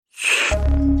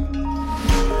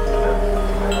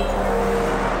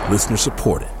Listener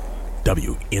supported.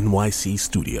 WNYC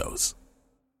Studios.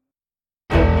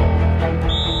 I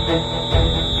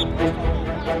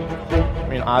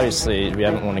mean, obviously, we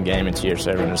haven't won a game in 2 years,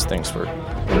 so everyone just thinks we're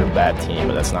a bad team,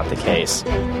 but that's not the case.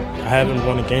 I haven't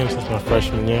won a game since my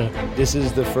freshman year. This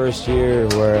is the first year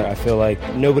where I feel like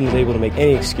nobody's able to make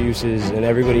any excuses, and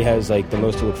everybody has the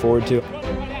most to look forward to.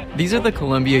 These are the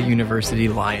Columbia University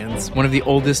Lions, one of the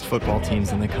oldest football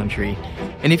teams in the country.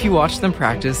 And if you watch them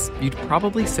practice, you'd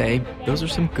probably say those are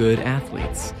some good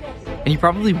athletes. And you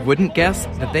probably wouldn't guess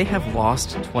that they have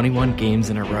lost 21 games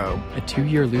in a row, a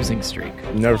 2-year losing streak.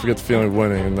 You never forget the feeling of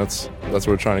winning, and that's what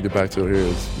we're trying to get back to here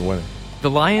is winning. The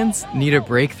Lions need a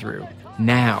breakthrough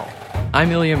now.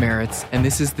 I'm Ilya Meritz, and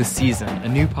this is The Season, a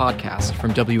new podcast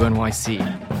from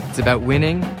WNYC. It's about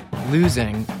winning,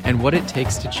 losing, and what it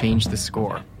takes to change the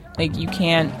score. You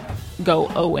can't go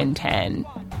 0-10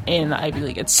 in the Ivy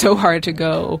League. It's so hard to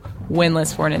go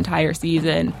winless for an entire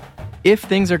season. If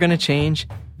things are going to change,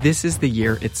 this is the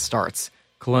year it starts.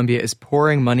 Columbia is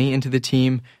pouring money into the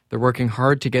team. They're working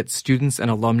hard to get students and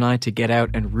alumni to get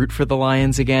out and root for the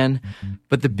Lions again.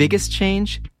 But the biggest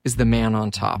change is the man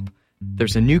on top.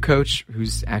 There's a new coach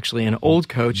who's actually an old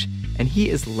coach, and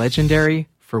he is legendary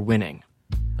for winning.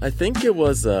 I think it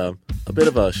was a bit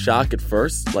of a shock at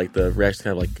first, the reaction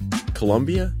kind of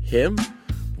Columbia? Him?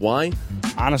 Why?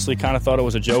 Honestly, kind of thought it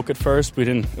was a joke at first.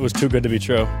 It was too good to be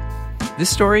true.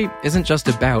 This story isn't just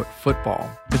about football.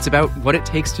 It's about what it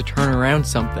takes to turn around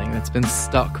something that's been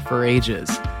stuck for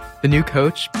ages. The new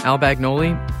coach, Al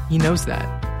Bagnoli, he knows that.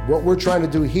 What we're trying to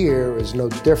do here is no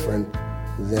different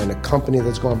than a company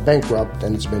that's gone bankrupt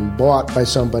and it's been bought by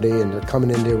somebody and they're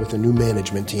coming in there with a new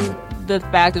management team. The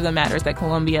fact of the matter is that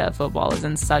Columbia football is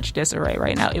in such disarray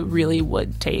right now. It really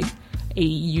would take a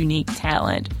unique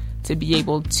talent to be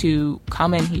able to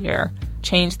come in here,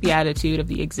 change the attitude of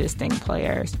the existing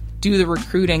players, do the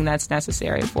recruiting that's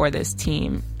necessary for this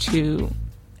team to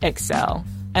excel,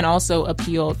 and also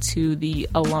appeal to the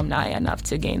alumni enough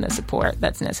to gain the support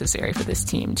that's necessary for this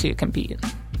team to compete.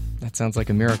 That sounds like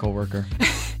a miracle worker.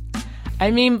 I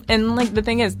mean, and the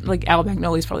thing is, Al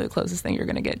Bagnoli is probably the closest thing you're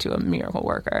going to get to a miracle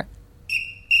worker.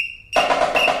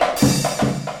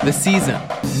 The Season.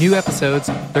 New episodes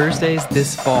Thursdays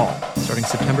this fall, starting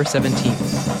September 17th.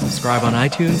 Subscribe on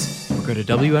iTunes or go to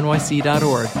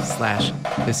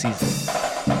wnyc.org/theseason.